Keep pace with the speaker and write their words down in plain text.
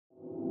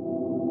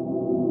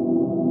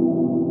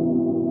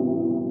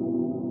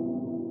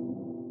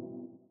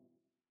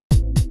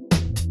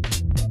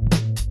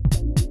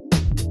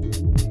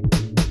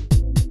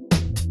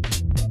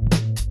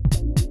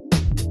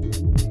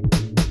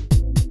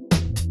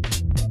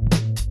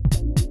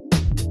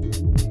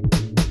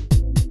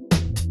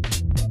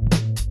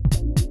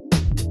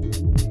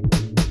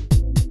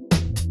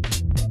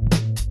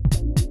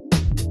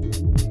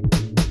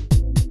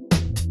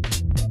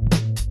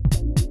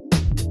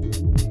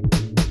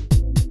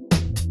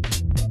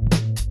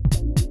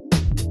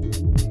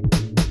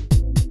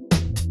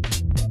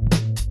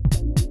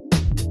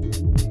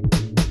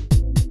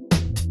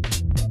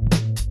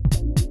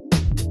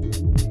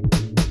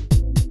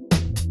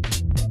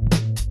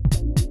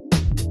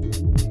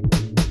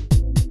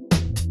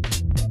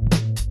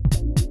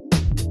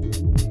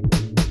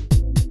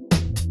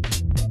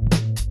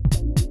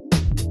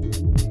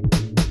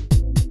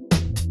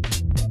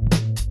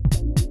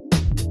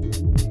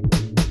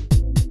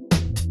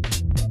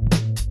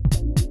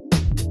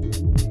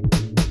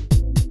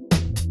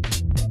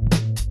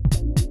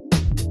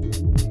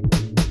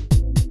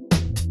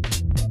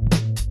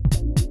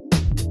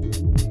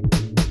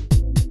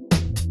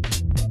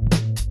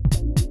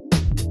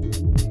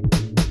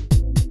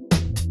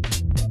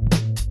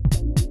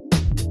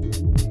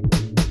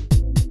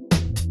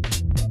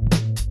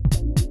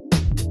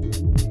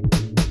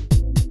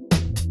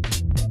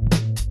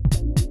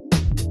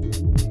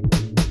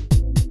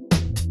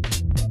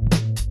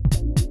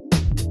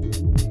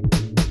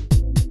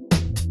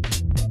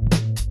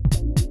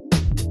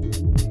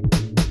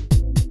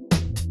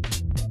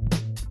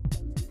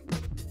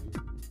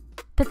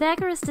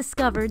Pythagoras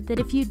discovered that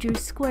if you drew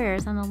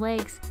squares on the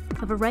legs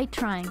of a right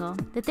triangle,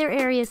 that their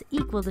areas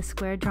equal the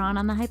square drawn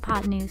on the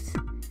hypotenuse.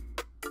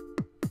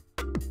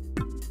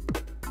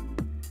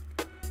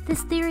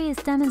 This theory is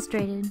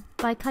demonstrated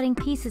by cutting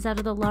pieces out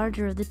of the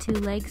larger of the two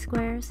leg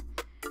squares,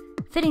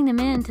 fitting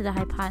them into the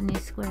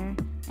hypotenuse square,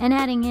 and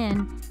adding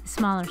in the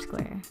smaller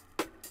square.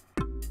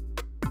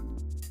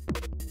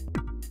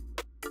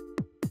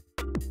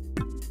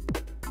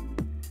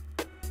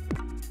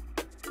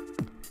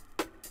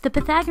 The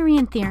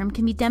Pythagorean theorem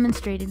can be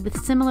demonstrated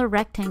with similar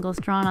rectangles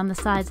drawn on the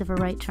sides of a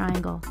right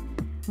triangle.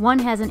 One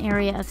has an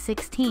area of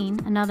 16,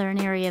 another an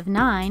area of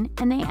 9,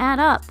 and they add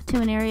up to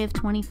an area of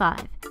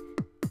 25.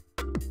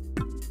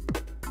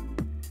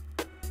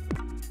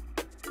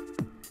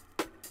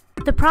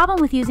 The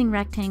problem with using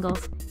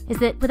rectangles is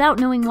that without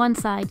knowing one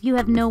side, you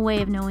have no way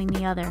of knowing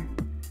the other.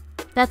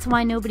 That's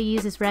why nobody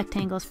uses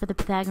rectangles for the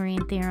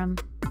Pythagorean theorem.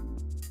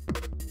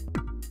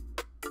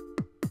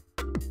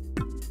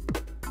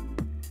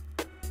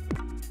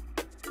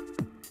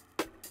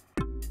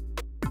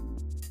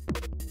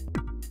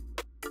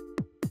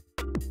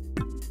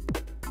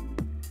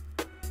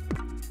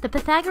 The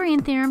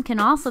Pythagorean theorem can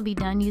also be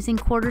done using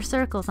quarter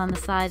circles on the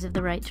sides of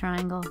the right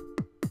triangle.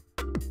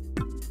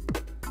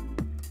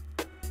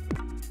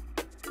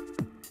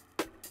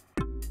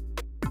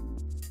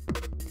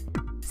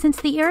 Since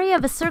the area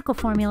of a circle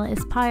formula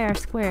is pi r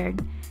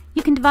squared,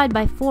 you can divide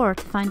by 4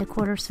 to find a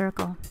quarter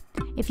circle.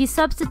 If you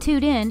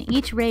substitute in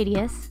each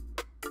radius,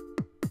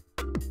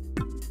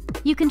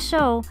 you can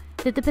show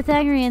that the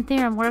Pythagorean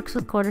theorem works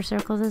with quarter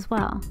circles as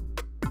well.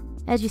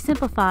 As you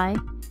simplify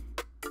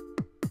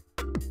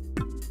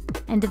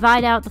and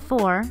divide out the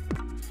 4,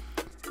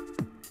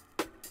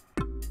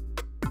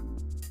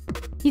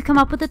 you come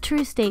up with a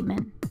true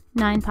statement.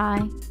 9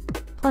 pi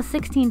plus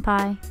 16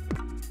 pi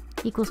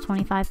equals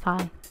 25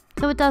 pi.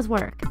 So it does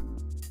work.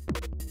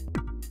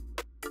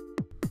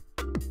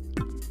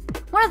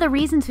 One of the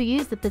reasons we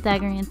use the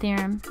Pythagorean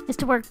theorem is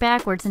to work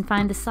backwards and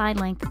find the side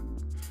length.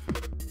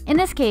 In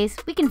this case,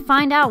 we can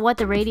find out what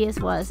the radius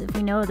was if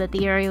we know that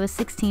the area was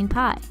 16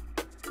 pi.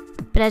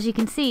 But as you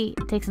can see,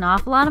 it takes an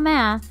awful lot of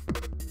math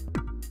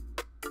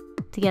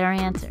to get our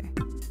answer.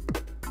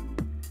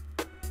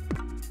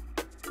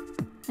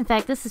 In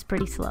fact, this is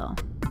pretty slow.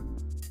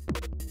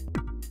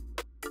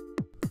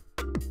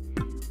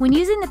 When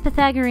using the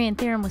Pythagorean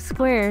theorem with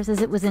squares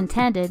as it was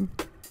intended,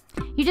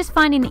 you're just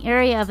finding the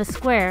area of a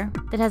square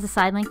that has a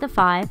side length of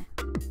 5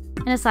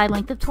 and a side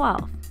length of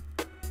 12.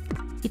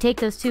 You take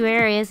those two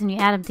areas and you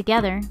add them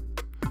together,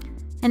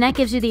 and that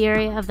gives you the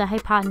area of the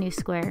hypotenuse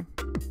square.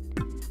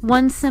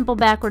 One simple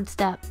backward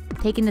step,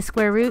 taking the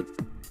square root,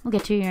 will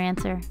get you your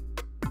answer.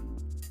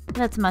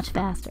 That's much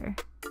faster.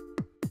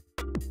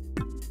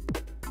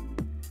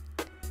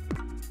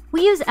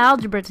 We use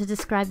algebra to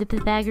describe the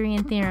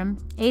Pythagorean theorem.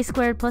 A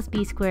squared plus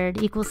b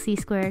squared equals c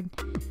squared.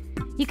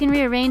 You can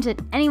rearrange it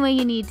any way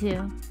you need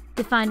to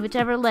find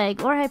whichever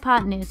leg or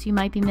hypotenuse you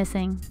might be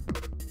missing.